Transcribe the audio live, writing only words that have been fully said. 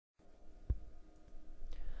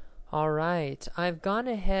Alright, I've gone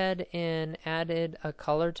ahead and added a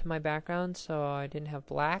color to my background so I didn't have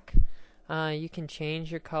black. You can change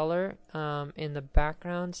your color in the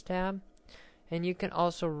Backgrounds tab, and you can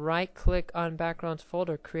also right click on Backgrounds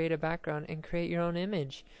folder, create a background, and create your own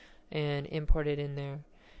image and import it in there.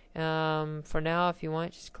 For now, if you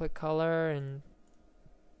want, just click color, and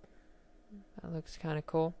that looks kind of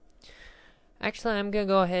cool. Actually, I'm going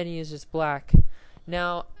to go ahead and use this black.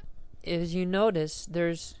 Now, as you notice,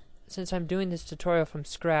 since I'm doing this tutorial from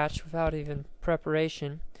scratch without even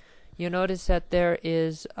preparation, you'll notice that there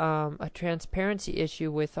is a transparency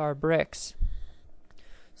issue with our bricks.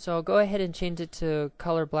 So go ahead and change it to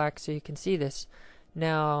color black so you can see this.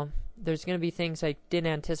 Now, there's going to be things I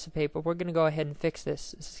didn't anticipate, but we're going to go ahead and fix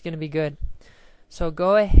this. This is going to be good. So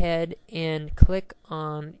go ahead and click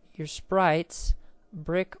on your sprites,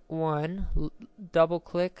 brick 1, double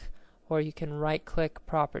click, or you can right click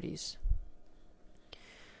properties.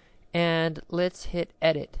 And let's hit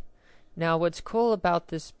edit. Now what's cool about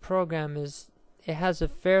this program is it has a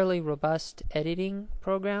fairly robust editing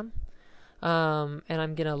program, and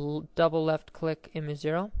I'm gonna double left click image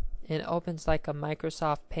 0, and it opens like a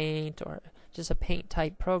Microsoft Paint or just a paint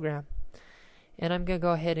type program. And I'm gonna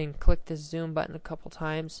go ahead and click the zoom button a couple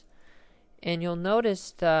times, and you'll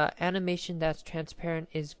notice the animation that's transparent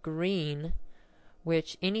is green,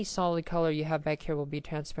 which any solid color you have back here will be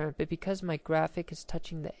transparent, but because my graphic is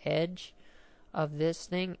touching the edge of this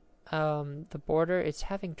thing, the border, it's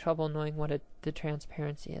having trouble knowing what the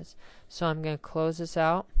transparency is. So I'm going to close this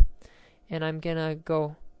out, and I'm going to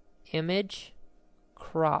go image,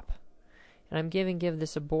 crop, and I'm going to give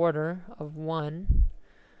this a border of 1,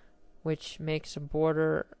 which makes a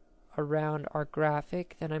border around our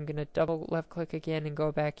graphic. Then I'm going to double left click again and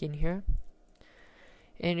go back in here.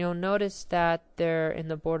 And you'll notice that there in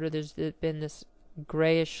the border there's been this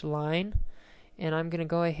grayish line, and I'm going to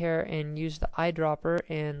go here and use the eyedropper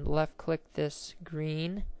and left click this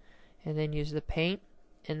green and then use the paint,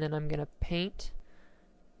 and then I'm going to paint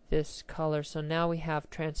this color. So now we have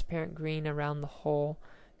transparent green around the whole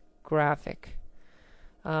graphic.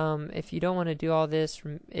 If you don't want to do all this,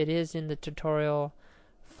 it is in the tutorial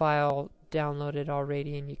file downloaded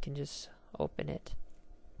already, and you can just open it.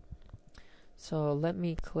 So let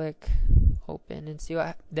me click open and see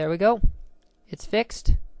what. There we go. It's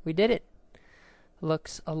fixed. We did it.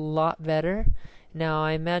 Looks a lot better. Now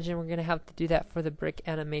I imagine we're going to have to do that for the brick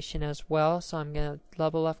animation as well. So I'm going to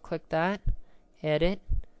double left click that, edit,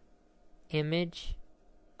 image,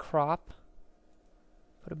 crop,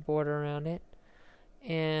 put a border around it,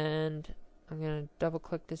 and I'm going to double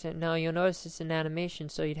click this in. Now you'll notice it's an animation,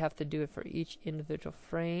 so you'd have to do it for each individual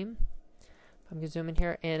frame. I'm going to zoom in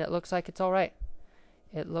here, and it looks like it's alright.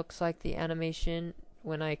 It looks like the animation,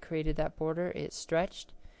 when I created that border, it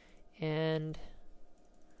stretched, and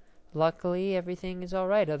luckily everything is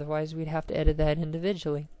alright. Otherwise we'd have to edit that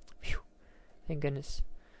individually. Phew. Thank goodness.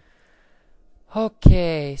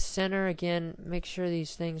 Okay, center again. Make sure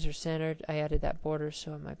these things are centered. I added that border,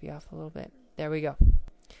 so it might be off a little bit. There we go.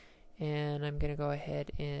 And I'm going to go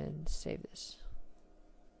ahead and save this.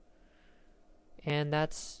 And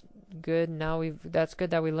that's good. Now that's good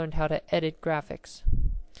that we learned how to edit graphics,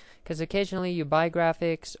 because occasionally you buy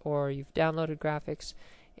graphics or you've downloaded graphics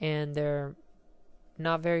and they're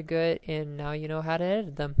not very good, and now you know how to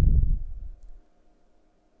edit them.